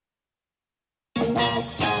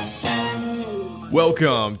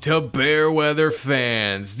Welcome to Bear Weather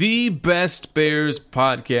Fans, the best Bears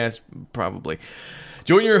podcast, probably.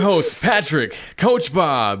 Join your hosts, Patrick, Coach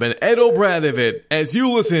Bob, and Ed O'Bradovit as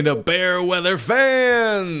you listen to Bear Weather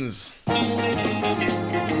Fans.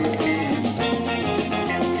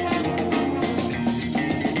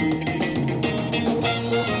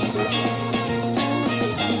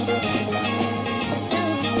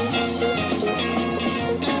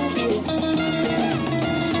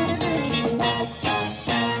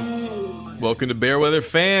 Welcome to Bear Weather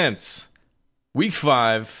Fans. Week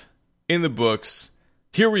 5 in the books.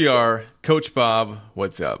 Here we are. Coach Bob,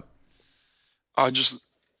 what's up? Just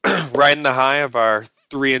riding the high of our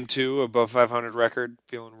 3-2 above 500 record.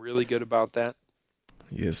 Feeling really good about that.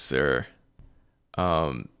 Yes, sir.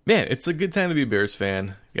 Man, it's a good time to be a Bears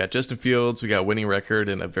fan. We got Justin Fields, we got a winning record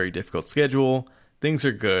and a very difficult schedule. Things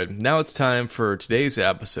are good. Now it's time for today's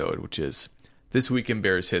episode, which is This Week in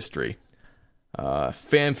Bears History.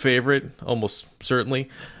 Fan favorite, almost certainly.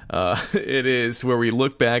 It is where we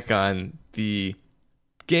look back on the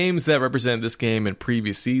games that represent this game in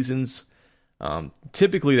previous seasons.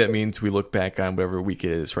 Typically that means we look back on whatever week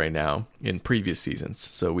it is right now in previous seasons.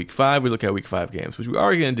 So week 5, we look at week 5 games, which we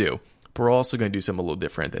are going to do. But we're also going to do something a little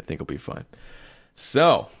different that I think will be fun.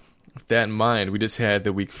 So, with that in mind, we just had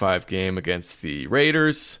the week 5 game against the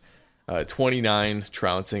Raiders. 29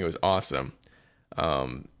 trouncing. It was awesome.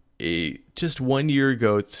 Just 1 year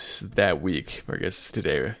ago that week, or I guess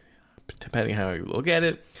today, depending how you look at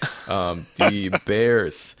it, the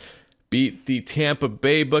Bears beat the Tampa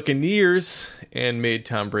Bay Buccaneers and made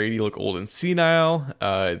Tom Brady look old and senile.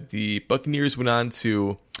 The Buccaneers went on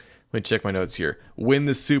to, let me check my notes here, win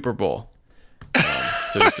the Super Bowl.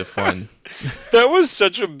 So just a fun... That was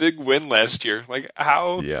such a big win last year. Like,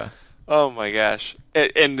 how... Yeah. Oh, my gosh.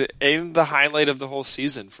 And the highlight of the whole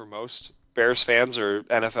season for most Bears fans or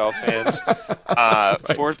NFL fans.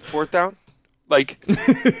 Right. Fourth down? Like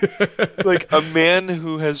a man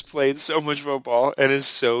who has played so much football and is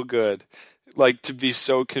so good, like, to be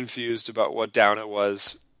so confused about what down it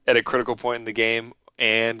was at a critical point in the game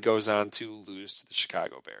and goes on to lose to the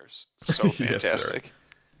Chicago Bears. So fantastic. Yes,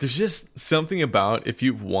 there's just something about if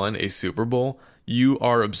you've won a Super Bowl, you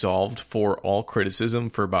are absolved for all criticism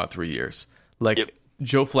for about 3 years. Like, yep.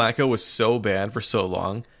 Joe Flacco was so bad for so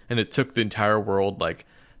long, and it took the entire world, like,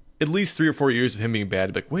 at least 3 or 4 years of him being bad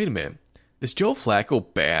to be like, wait a minute, is Joe Flacco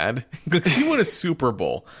bad? Because he won a Super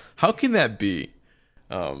Bowl. How can that be?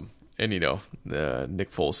 And, you know, Nick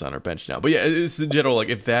Foles on our bench now. But yeah, it's in general, like,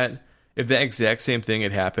 if that exact same thing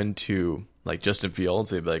had happened to, like, Justin Fields,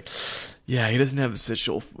 they'd be like, yeah, he doesn't have the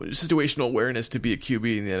situational awareness to be a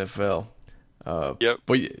QB in the NFL. Yep.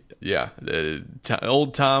 But yeah,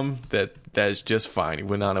 old Tom, that is just fine. He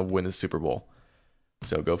went on to win the Super Bowl.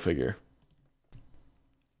 So go figure.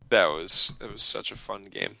 It was such a fun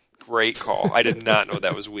game. Great call. I did not know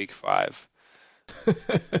that was week 5.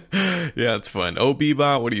 Yeah, it's fun.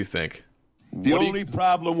 Bebop, what do you think? The only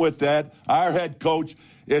problem with that, our head coach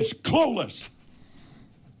is clueless.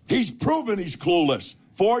 He's proven he's clueless.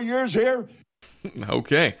 4 years here.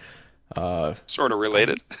 Okay. Sort of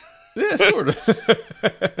related. Yeah, sort of.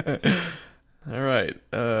 All right.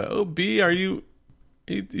 OB, are you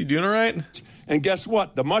doing all right? And guess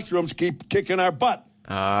what? The mushrooms keep kicking our butt.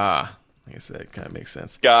 I guess that kind of makes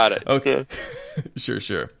sense. Got it. Okay. Sure.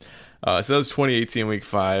 So that was 2018 week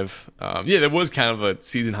 5. Yeah, that was kind of a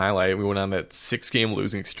season highlight. We went on that 6-game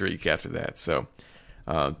losing streak after that. So,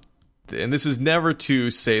 and this is never to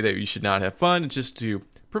say that you should not have fun. It's just to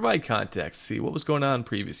provide context, see what was going on in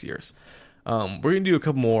previous years. We're going to do a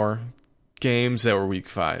couple more games that were week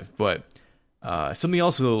 5, but something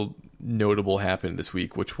also notable happened this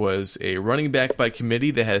week, which was a running back by committee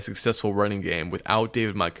that had a successful running game without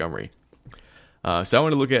David Montgomery. So I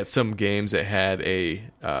want to look at some games that had a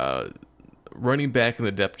running back in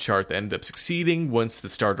the depth chart that ended up succeeding once the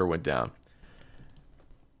starter went down.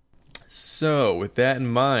 So with that in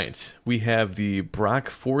mind, we have the Brock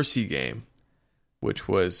Forsey game, which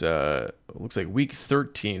was, looks like week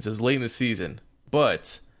 13, so it's late in the season.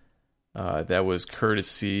 But that was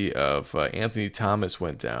courtesy of Anthony Thomas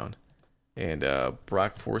went down. And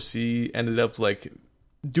Brock Forsey ended up, like,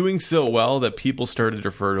 doing so well that people started to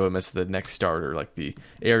refer to him as the next starter, like the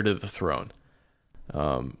heir to the throne.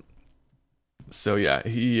 So, yeah,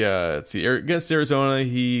 he against Arizona,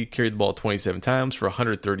 he carried the ball 27 times for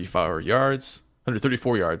 134 yards, and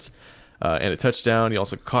a touchdown. He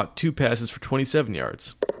also caught 2 passes for 27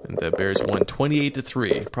 yards. And the Bears won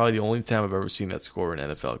 28-3. Probably the only time I've ever seen that score in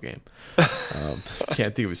an NFL game.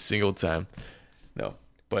 Can't think of a single time. No,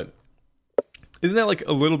 but Isn't that like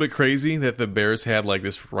a little bit crazy that the Bears had like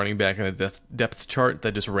this running back in a depth chart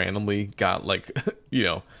that just randomly got like,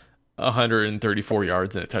 134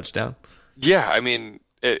 yards and a touchdown? Yeah, I mean,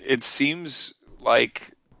 it seems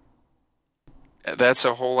like that's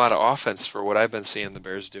a whole lot of offense for what I've been seeing the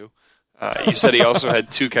Bears do. You said he also had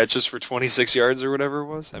 2 catches for 26 yards or whatever it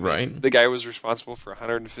was. I mean, right. The guy was responsible for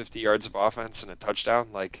 150 yards of offense and a touchdown.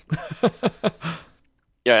 Like,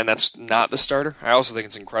 yeah, and that's not the starter. I also think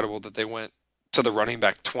it's incredible that they went to the running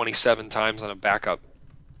back 27 times on a backup.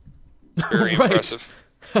 Very impressive.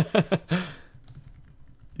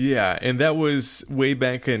 Yeah, and that was way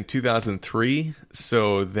back in 2003.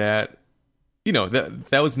 So that,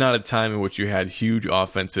 that was not a time in which you had huge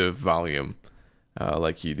offensive volume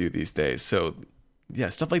like you do these days. So, yeah,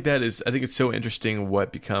 stuff like that I think it's so interesting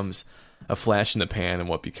what becomes a flash in the pan and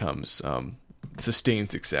what becomes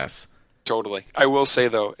sustained success. Totally. I will say,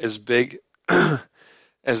 though, as big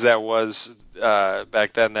as that was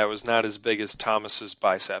back then, that was not as big as Thomas's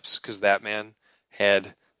biceps, because that man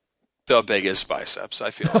had the biggest biceps,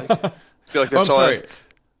 I feel like. That's all. I'm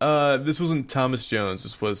sorry. This wasn't Thomas Jones.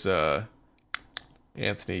 This was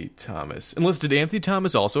Anthony Thomas. Unless, did Anthony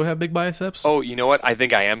Thomas also have big biceps? Oh, you know what? I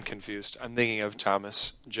think I am confused. I'm thinking of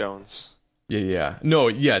Thomas Jones. Yeah. No,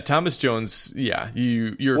 yeah, Thomas Jones, yeah,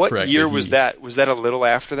 you're what correct. What year was that? Was that a little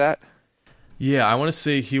after that? Yeah, I want to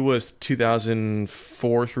say he was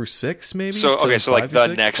 2004 through 6, maybe? So, okay, so like the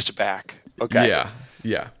next back. Okay. Yeah.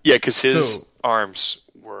 Yeah, because his arms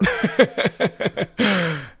were...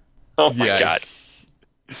 Oh, my God.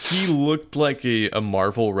 He looked like a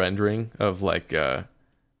Marvel rendering of, like,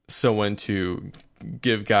 someone to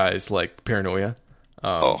give guys, like, paranoia.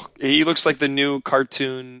 He looks like the new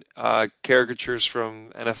cartoon caricatures from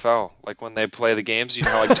NFL. Like when they play the games, you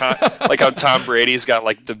know, like how Tom Brady's got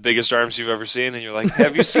like the biggest arms you've ever seen, and you're like,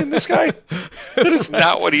 have you seen this guy? That is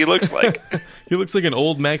not what he looks like. He looks like an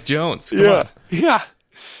old Mac Jones. Come on. Yeah.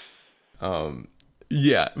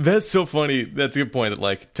 Yeah, that's so funny. That's a good point. That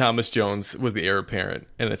like Thomas Jones was the heir apparent,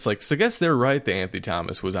 and it's like, so I guess they're right that Anthony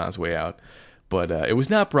Thomas was on his way out, but it was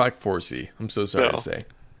not Brock Forsey. I'm so sorry to say.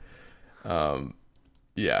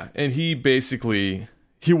 Yeah, and he was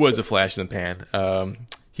a flash in the pan.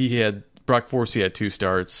 Brock Forsey had 2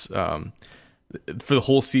 starts for the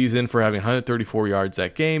whole season. For having 134 yards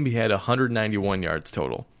that game, he had 191 yards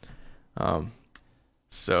total.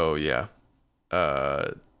 So yeah,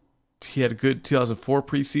 he had a good 2004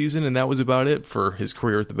 preseason, and that was about it for his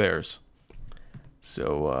career with the Bears.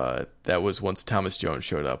 So that was once Thomas Jones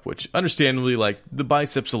showed up, which understandably, like, the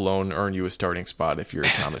biceps alone earn you a starting spot if you're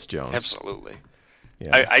Thomas Jones. Absolutely.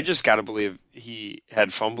 Yeah. I just got to believe he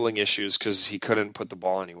had fumbling issues because he couldn't put the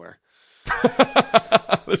ball anywhere.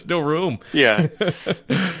 There's no room. Yeah.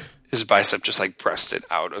 His bicep just like pressed it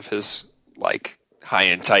out of his like high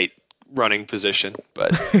and tight running position.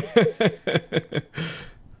 But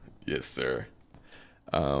yes, sir.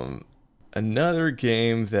 Another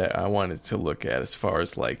game that I wanted to look at as far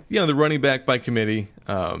as like, the running back by committee.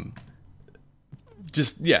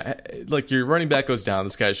 Like your running back goes down,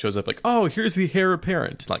 this guy shows up like, oh, here's the heir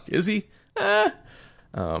apparent. Like, is he? So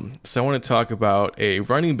I want to talk about a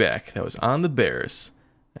running back that was on the Bears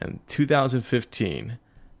in 2015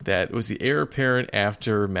 that was the heir apparent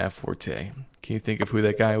after Matt Forte. Can you think of who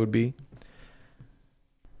that guy would be?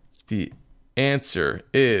 The answer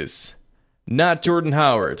is not Jordan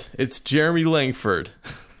Howard. It's Jeremy Langford.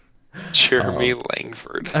 Jeremy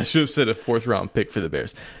Langford. I should have said a 4th round pick for the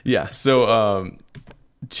Bears. Yeah, so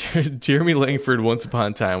Jeremy Langford once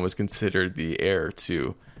upon a time was considered the heir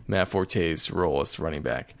to Matt Forte's role as running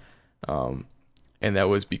back. And that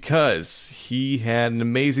was because he had an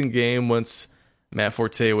amazing game once Matt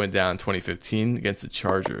Forte went down in 2015 against the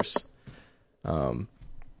Chargers. Let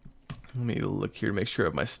me look here to make sure I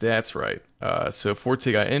have my stats right. So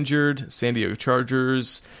Forte got injured, San Diego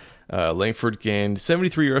Chargers. Langford gained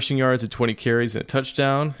 73 rushing yards and 20 carries and a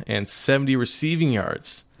touchdown, and 70 receiving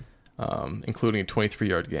yards, including a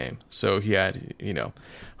 23-yard game. So he had,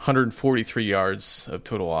 143 yards of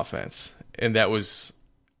total offense. And that was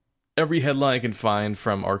every headline I can find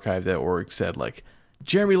from archive.org said, like,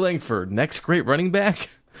 Jeremy Langford, next great running back?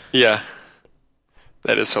 Yeah.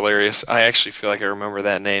 That is hilarious. I actually feel like I remember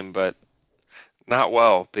that name, but not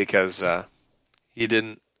well, because he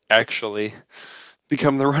didn't actually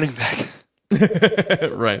become the running back.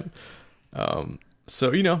 Right. So,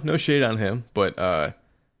 no shade on him, but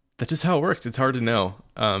that's just how it works. It's hard to know.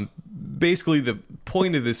 Basically, the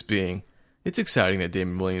point of this being, it's exciting that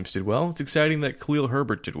Damien Williams did well. It's exciting that Khalil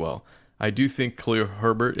Herbert did well. I do think Khalil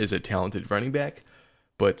Herbert is a talented running back,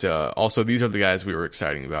 but also these are the guys we were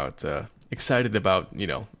excited about,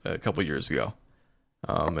 a couple years ago.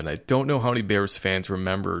 And I don't know how many Bears fans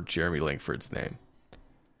remember Jeremy Langford's name.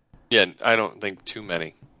 Yeah, I don't think too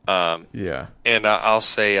many. Yeah. And I'll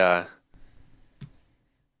say,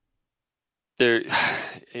 there,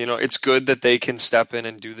 it's good that they can step in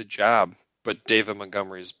and do the job, but David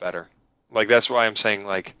Montgomery is better. Like, that's why I'm saying,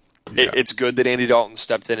 like, it's good that Andy Dalton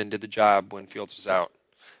stepped in and did the job when Fields was out.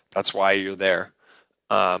 That's why you're there.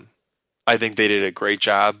 I think they did a great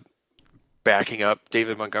job backing up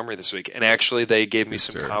David Montgomery this week. And actually, they gave me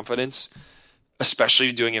some confidence,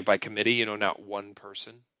 especially doing it by committee, not one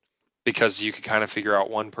person, because you could kind of figure out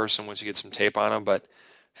one person once you get some tape on them. But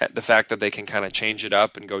the fact that they can kind of change it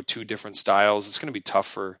up and go two different styles, it's going to be tough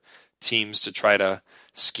for teams to try to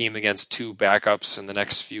scheme against two backups in the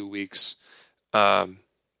next few weeks.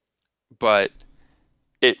 But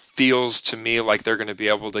it feels to me like they're going to be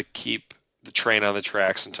able to keep the train on the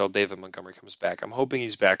tracks until David Montgomery comes back. I'm hoping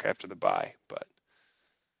he's back after the bye, but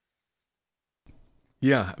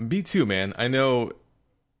yeah, me too, man. I know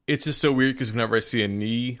it's just so weird because whenever I see a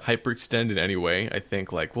knee hyperextended anyway, I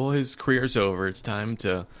think like, well, his career's over. It's time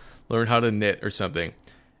to learn how to knit or something.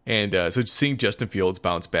 And so seeing Justin Fields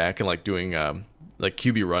bounce back and like doing like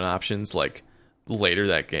QB run options like later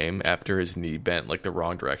that game after his knee bent like the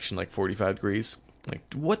wrong direction, like 45 degrees. Like,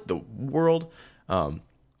 what the world?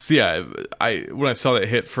 So yeah, when I saw that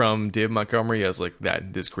hit from David Montgomery, I was like,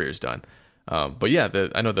 this career's done. But yeah,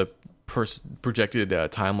 I know the projected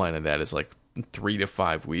timeline of that is like 3 to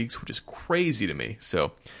 5 weeks, which is crazy to me.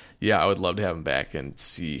 So yeah, I would love to have him back and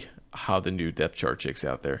see how the new depth chart shakes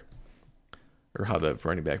out there, or how the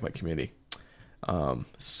running back might committee.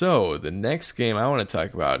 So the next game I want to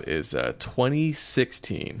talk about is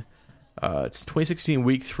 2016. It's 2016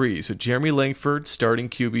 week 3. So Jeremy Langford starting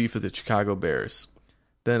QB for the Chicago Bears.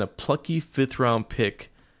 Then a plucky 5th round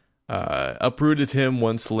pick uprooted him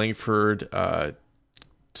once Langford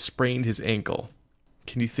sprained his ankle.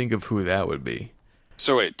 Can you think of who that would be?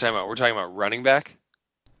 So wait, time out. We're talking about running back?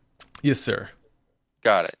 Yes, sir.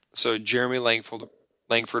 Got it. So Jeremy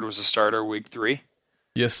Langford was a starter week 3?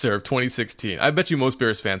 Yes, sir, of 2016. I bet you most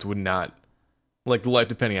Bears fans would not, like the life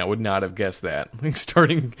depending on, would not have guessed that.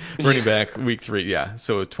 Starting running back week 3, yeah.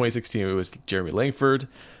 So 2016, it was Jeremy Langford.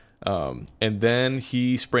 And then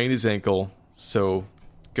he sprained his ankle, so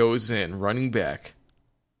goes in running back.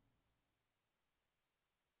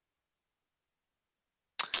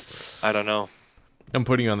 I don't know. I'm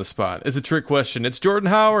putting you on the spot. It's a trick question. It's Jordan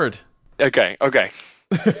Howard. Okay.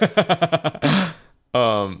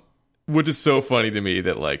 Which is so funny to me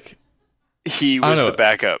that like he was the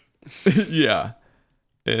backup. Yeah.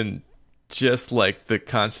 And just like the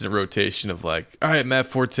constant rotation of like, all right, Matt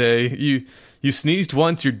Forte, you sneezed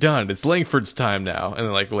once, you're done. It's Langford's time now. And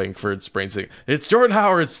then like Langford sprains it. It's Jordan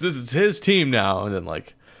Howard's. This is his team now. And then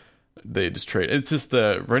like they just trade. It's just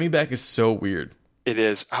the running back is so weird. It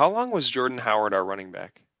is. How long was Jordan Howard our running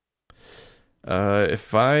back?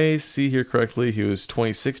 If I see here correctly, he was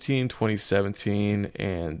 2016, 2017,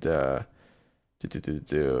 and I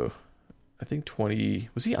think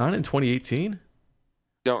was he on in 2018?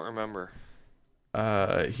 Don't remember.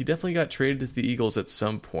 He definitely got traded to the Eagles at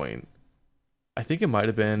some point. I think it might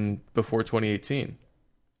have been before 2018.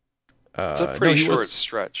 It's a pretty short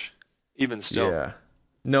stretch, even still. Yeah.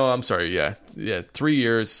 No, I'm sorry. Yeah. 3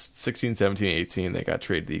 years, 16, 17, 18. They got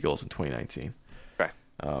traded to the Eagles in 2019. Okay.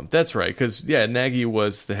 That's right. Because, yeah, Nagy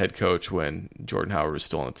was the head coach when Jordan Howard was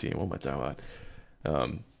still on the team. What am I talking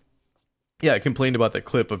about? Yeah, I complained about that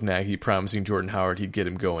clip of Nagy promising Jordan Howard he'd get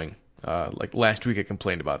him going. Like last week I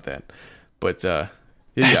complained about that. But,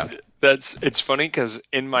 yeah. It's funny because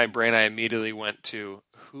in my brain I immediately went to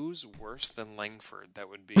who's worse than Langford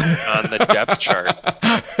that would be on the depth chart.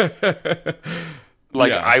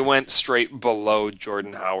 I went straight below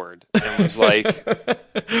Jordan Howard and was like,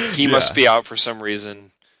 he must be out for some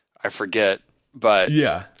reason. I forget, but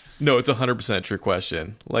yeah, no, it's 100% a trick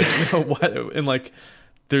question. Like, what? And like,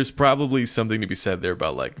 there's probably something to be said there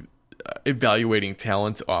about like evaluating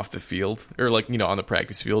talent off the field or like on the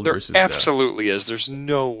practice field there versus. Absolutely is. There's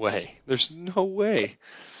no way.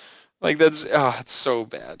 Like that's it's so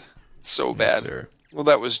bad. It's so bad. Sir. Well,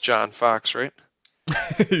 that was John Fox, right?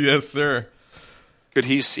 Yes, sir. Could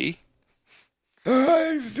he see?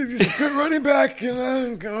 He's a good running back, and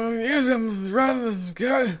I'm going to use him rather than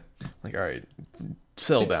guy. Like, all right,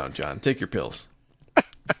 settle down, John. Take your pills.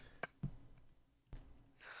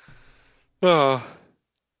 Oh.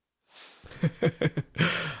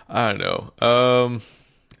 I don't know.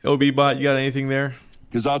 OB-Bot, you got anything there?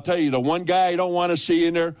 Because I'll tell you, the one guy I don't want to see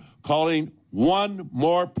in there calling one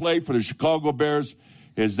more play for the Chicago Bears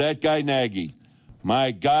is that guy Nagy.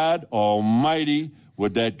 My God almighty,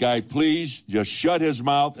 would that guy please just shut his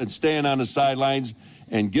mouth and stand on the sidelines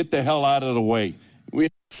and get the hell out of the way.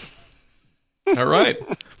 All right.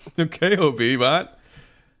 Okay, OB-Bot.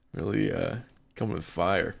 Really coming with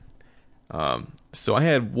fire. So I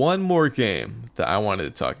had one more game that I wanted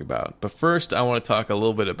to talk about. But first, I want to talk a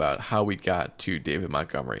little bit about how we got to David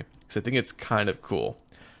Montgomery, because I think it's kind of cool.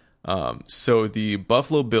 So the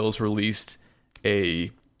Buffalo Bills released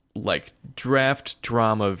a draft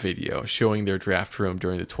drama video showing their draft room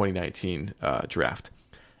during the 2019 draft.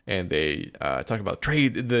 And they talk about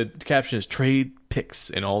trade. The caption is "Trade picks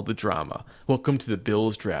and all the drama. Welcome to the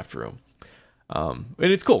Bills draft room." And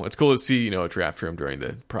it's cool. It's cool to see, a draft room during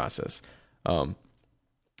the process.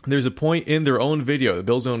 There's a point in their own video, the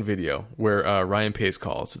Bills' own video, where Ryan Pace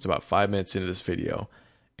calls. It's about 5 minutes into this video,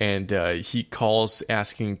 and he calls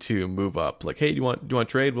asking to move up. Like, hey, do you want to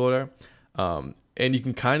trade? Whatever. And you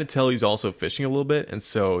can kind of tell he's also fishing a little bit, and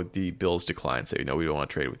so the Bills decline, say, no, we don't want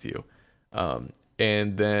to trade with you.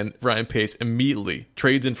 And then Ryan Pace immediately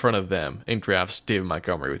trades in front of them and drafts David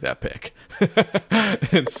Montgomery with that pick.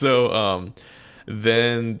 And so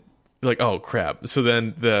then, oh, crap. So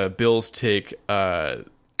then the Bills take, who the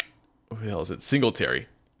hell is it? Singletary,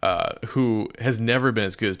 who has never been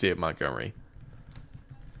as good as David Montgomery.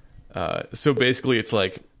 So basically, it's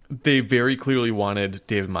like they very clearly wanted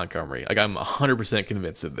David Montgomery. Like, I'm 100%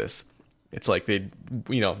 convinced of this. It's like the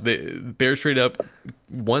Bears trade up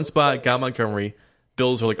one spot, got Montgomery.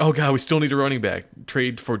 Bills are like, oh god, we still need a running back.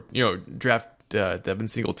 Trade for draft Devin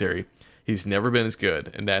Singletary. He's never been as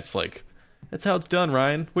good, and that's how it's done.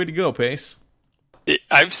 Ryan, way to go, Pace.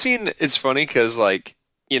 I've seen. It's funny because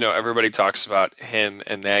everybody talks about him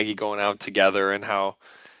and Nagy going out together and how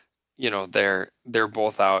they're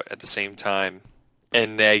both out at the same time,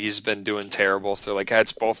 and Nagy's been doing terrible. So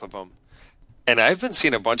it's both of them. And I've been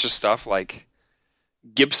seeing a bunch of stuff like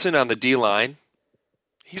Gibson on the D-line.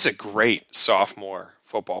 He's a great sophomore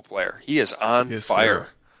football player. He is on fire.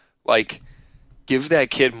 Sir. Give that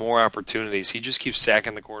kid more opportunities. He just keeps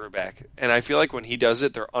sacking the quarterback. And I feel like when he does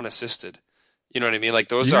it, they're unassisted. You know what I mean?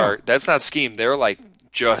 That's not scheme. They're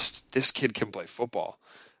just, this kid can play football.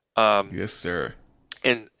 Yes, sir.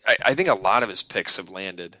 And I think a lot of his picks have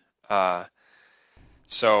landed.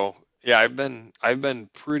 So yeah, I've been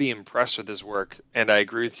pretty impressed with his work, and I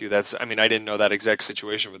agree with you. I didn't know that exact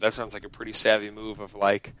situation, but that sounds like a pretty savvy move of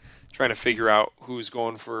trying to figure out who's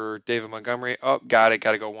going for David Montgomery. Oh, got it.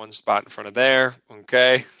 Got to go one spot in front of there.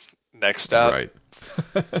 Okay, next up. Right.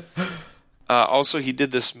 Also, he did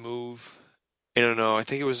this move. I don't know. I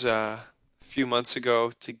think it was a few months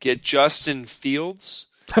ago to get Justin Fields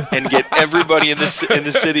and get everybody in the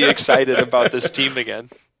city excited about this team again.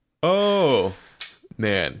 Oh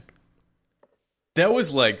man. That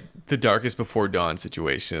was the darkest before dawn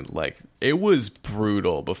situation. It was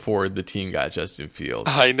brutal before the team got Justin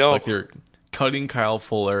Fields. I know. They're cutting Kyle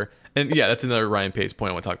Fuller. And yeah, that's another Ryan Pace point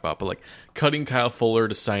I want to talk about. But cutting Kyle Fuller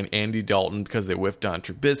to sign Andy Dalton because they whiffed on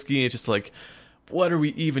Trubisky. It's just what are we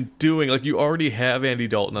even doing? You already have Andy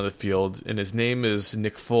Dalton on the field, and his name is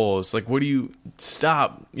Nick Foles. What do you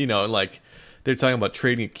stop? They're talking about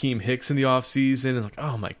trading Akeem Hicks in the offseason. And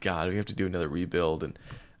oh my God, we have to do another rebuild. And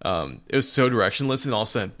it was so directionless, and all of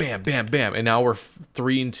a sudden, bam, bam, bam, and now we're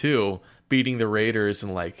 3-2, beating the Raiders,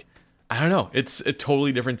 and I don't know, it's a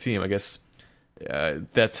totally different team. I guess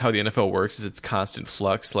that's how the NFL works. Is it's constant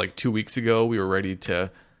flux. 2 weeks ago, we were ready to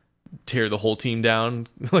tear the whole team down.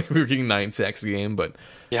 We were getting 9 sacks a game, but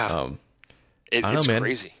yeah, it's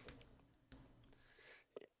crazy.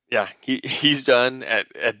 Yeah, he's done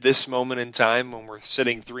at this moment in time when we're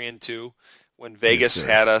sitting 3-2. When Vegas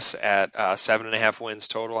had us at 7.5 wins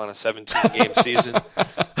total on a 17-game season.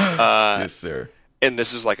 Yes, sir. And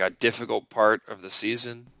this is a difficult part of the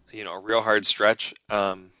season, a real hard stretch.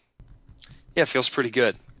 It feels pretty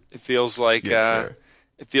good. It feels like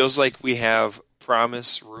we have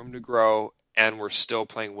promise, room to grow, and we're still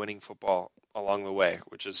playing winning football along the way,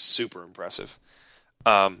 which is super impressive.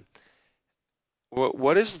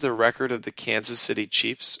 What is the record of the Kansas City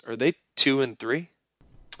Chiefs? Are they 2-3?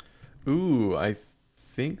 Ooh, I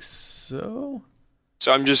think so.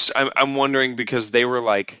 So I'm wondering because they were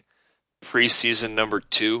preseason number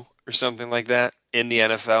 2 or something like that in the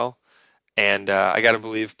NFL, and I got to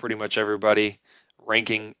believe pretty much everybody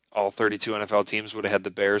ranking all 32 NFL teams would have had the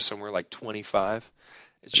Bears somewhere 25.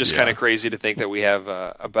 It's just kind of crazy to think that we have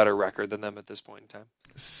a better record than them at this point in time.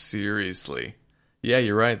 Seriously. Yeah,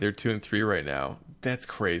 you're right. They're 2-3 right now. That's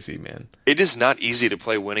crazy, man. It is not easy to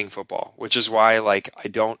play winning football, which is why I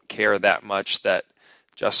don't care that much that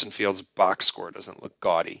Justin Fields' box score doesn't look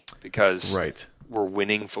gaudy because we're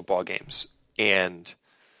winning football games, and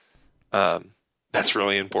that's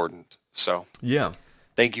really important. So yeah,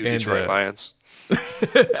 thank you, Detroit Lions.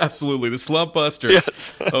 Absolutely, the slump busters.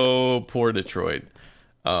 Yes. Oh, poor Detroit.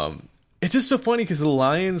 It's just so funny because the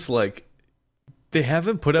Lions, like, they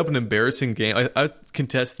haven't put up an embarrassing game. I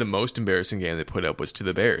contest the most embarrassing game they put up was to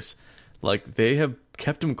the Bears. Like, they have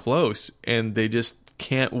kept them close, and they just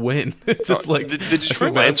can't win. It's just like the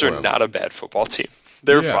Detroit Lions are not a bad football team.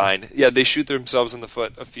 They're fine. Yeah, they shoot themselves in the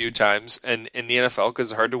foot a few times, and in the NFL,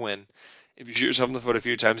 because it's hard to win, if you shoot yourself in the foot a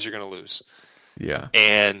few times, you're going to lose. Yeah.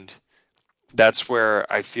 And that's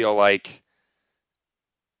where I feel like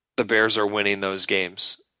the Bears are winning those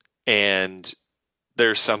games. And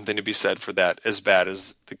there's something to be said for that, as bad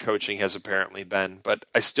as the coaching has apparently been. But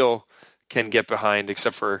I still can get behind,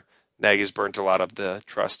 except for Nagy's burnt a lot of the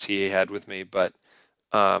trust he had with me. But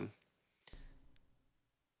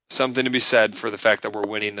something to be said for the fact that we're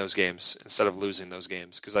winning those games instead of losing those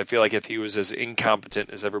games. Because I feel like if he was as incompetent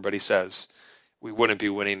as everybody says, we wouldn't be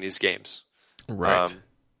winning these games. Right.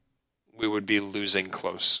 We would be losing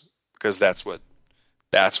close, because that's what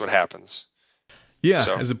happens. Yeah,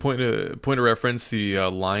 So. as a point of reference, the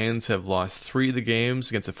Lions have lost 3 of the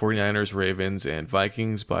games against the 49ers, Ravens, and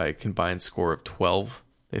Vikings by a combined score of 12.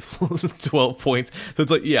 They've lost 12 points. So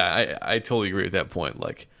it's like, yeah, I totally agree with that point.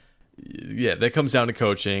 Like, yeah, that comes down to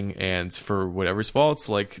coaching, and for whatever's fault, it's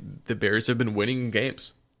like the Bears have been winning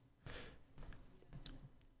games.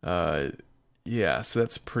 Yeah, so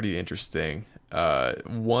that's pretty interesting.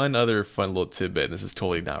 One other fun little tidbit, and this is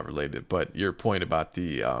totally not related, but your point about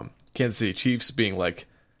the Kansas City Chiefs being like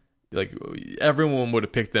everyone would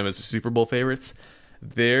have picked them as the Super Bowl favorites.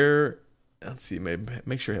 Let's see,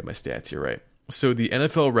 make sure I have my stats here right. So the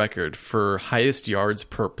NFL record for highest yards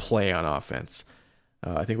per play on offense,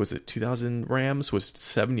 I think was it 2000 Rams, was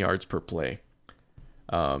 7 yards per play.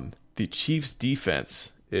 The Chiefs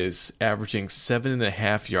defense is averaging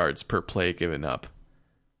 7.5 yards per play given up.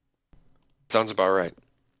 Sounds about right.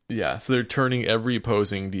 Yeah, so they're turning every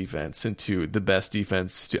opposing defense into the best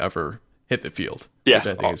defense to ever hit the field. Yeah, which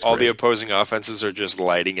I think is all the great. opposing offenses are just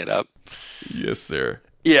lighting it up. Yes, sir.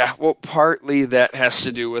 Yeah, well, partly that has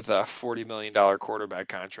to do with a $40 million quarterback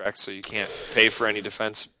contract, so you can't pay for any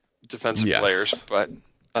defensive Yes. players. But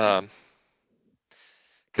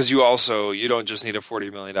because you don't just need a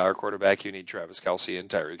 $40 million quarterback, you need Travis Kelce and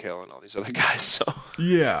Tyreek Hill and all these other guys. So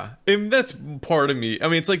Yeah, and that's part of me. I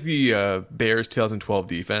mean, it's like the Bears 2012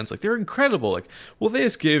 defense. Like, they're incredible. Like, well, they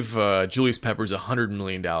just gave Julius Peppers $100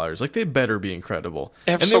 million. Like, they better be incredible.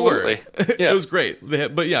 Absolutely. And they were. Yeah. It was great.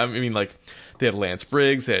 But yeah, I mean, like, they had Lance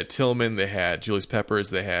Briggs, they had Tillman, they had Julius Peppers,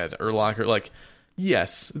 they had Urlacher. Like,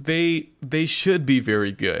 yes, they should be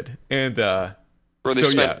very good. And where they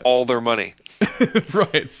spent all their money.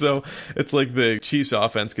 Right, so it's like the Chiefs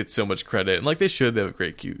offense gets so much credit, and like they should, they have a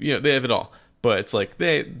great Q, they have it all, but it's like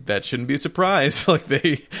that shouldn't be a surprise. Like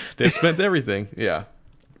they spent everything. Yeah,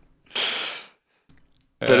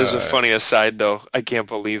 that is a funny aside, though. I can't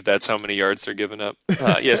believe that's how many yards they're giving up.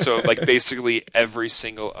 Yeah, so like basically every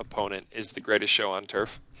single opponent is the greatest show on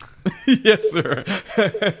turf. Yes, sir.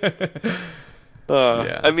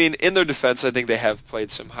 Yeah. I mean, in their defense, I think they have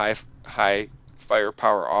played some high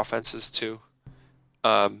firepower offenses too.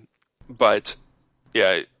 But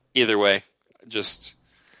yeah, either way, just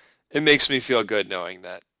it makes me feel good knowing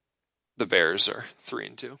that the Bears are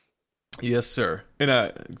 3-2. Yes, sir.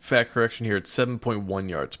 And fact correction here, it's 7.1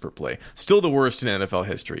 yards per play. Still the worst in NFL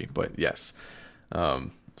history, but yes.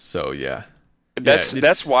 So yeah.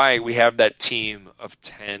 That's why we have that team of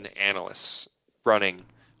 10 analysts running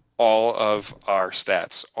all of our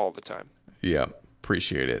stats all the time. Yeah,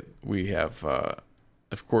 appreciate it. We have,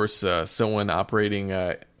 of course, someone operating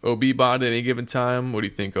OB bot at any given time. What do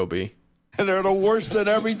you think, OB? And they're the worst at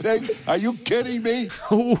everything? Are you kidding me?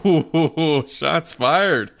 Ooh, shots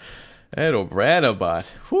fired. That Obrado bot.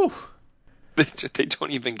 Whew. They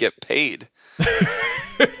don't even get paid.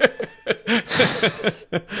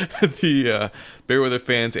 The Bearweather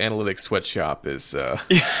Fans Analytics Sweatshop is...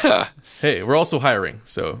 Yeah. Hey, we're also hiring,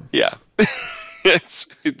 so... Yeah.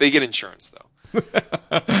 They get insurance, though.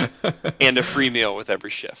 And a free meal with every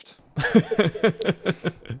shift.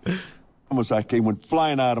 Almost I went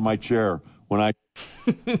flying out of my chair when I...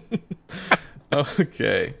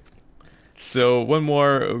 Okay. So one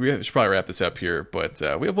more, we should probably wrap this up here, but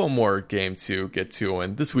we have one more game to get to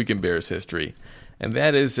in this week in Bears history, and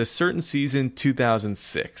that is a certain season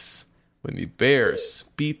 2006 when the Bears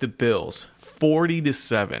beat the Bills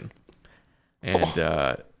 40-7,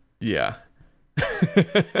 and yeah.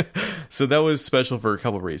 So that was special for a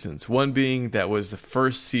couple of reasons. One being that was the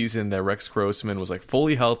first season that Rex Grossman was like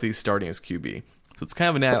fully healthy starting as QB, so it's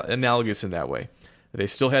kind of analogous in that way. They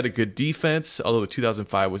still had a good defense, although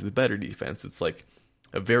 2005 was the better defense. It's like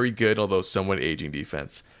a very good, although somewhat aging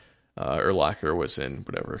defense. Urlacher was in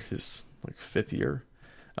whatever his like 5th year.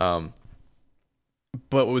 But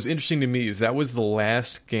what was interesting to me is that was the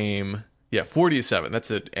last game. Yeah, 40-7. That's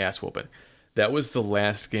an ass whooping. That was the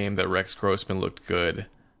last game that Rex Grossman looked good,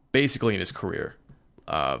 basically in his career,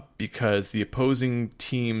 because the opposing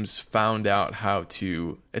teams found out how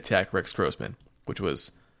to attack Rex Grossman, which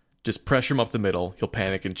was just pressure him up the middle. He'll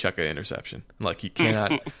panic and chuck an interception. Like he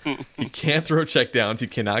can't throw checkdowns. He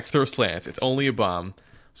cannot throw slants. It's only a bomb.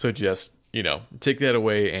 So just take that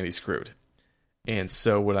away and he's screwed. And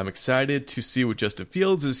so what I'm excited to see with Justin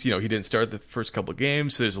Fields is, he didn't start the first couple of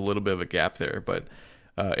games, so there's a little bit of a gap there. But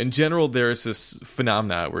in general, there's this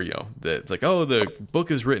phenomenon where, it's like, oh, the book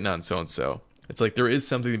is written on so-and-so. It's like there is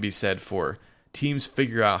something to be said for teams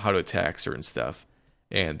figure out how to attack certain stuff.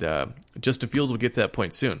 And Justin Fields will get to that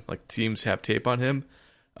point soon. Like, teams have tape on him.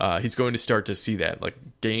 He's going to start to see that. Like,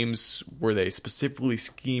 games where they specifically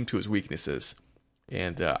scheme to his weaknesses.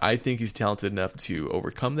 And I think he's talented enough to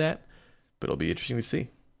overcome that. But it'll be interesting to see.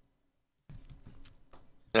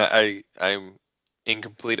 I'm in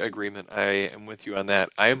complete agreement. I am with you on that.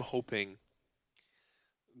 I am hoping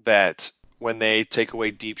that when they take away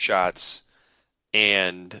deep shots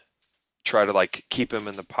and try to keep him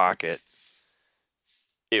in the pocket,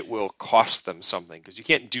 it will cost them something, because you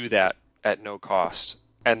can't do that at no cost.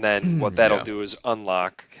 And then what that'll do is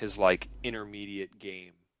unlock his intermediate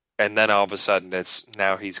game, and then all of a sudden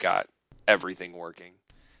now he's got everything working.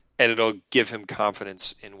 And it'll give him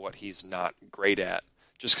confidence in what he's not great at,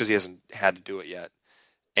 just because he hasn't had to do it yet.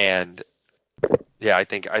 And yeah, I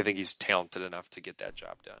think he's talented enough to get that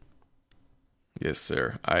job done. Yes,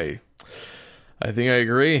 sir. I think I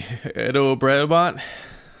agree. Edo Bradabot.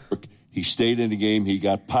 He stayed in the game. He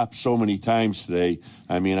got popped so many times today.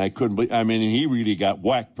 I mean, I couldn't believe. I mean, he really got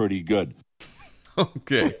whacked pretty good.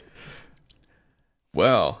 Okay.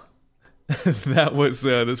 Well, that was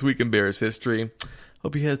This Week in Bears History.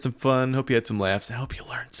 Hope you had some fun. Hope you had some laughs. I hope you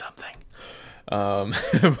learned something.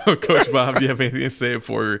 Coach Bob, do you have anything to say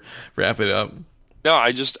before we wrap it up? No,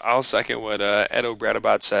 I'll second what Edo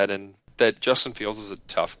Bradabot said, and that Justin Fields is a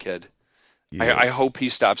tough kid. Yes. I hope he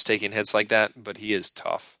stops taking hits like that, but he is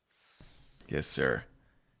tough. Yes, sir.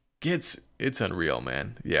 It's unreal,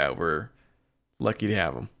 man. Yeah, we're lucky to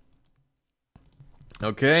have him.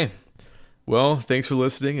 Okay. Well, thanks for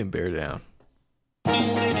listening, and bear down.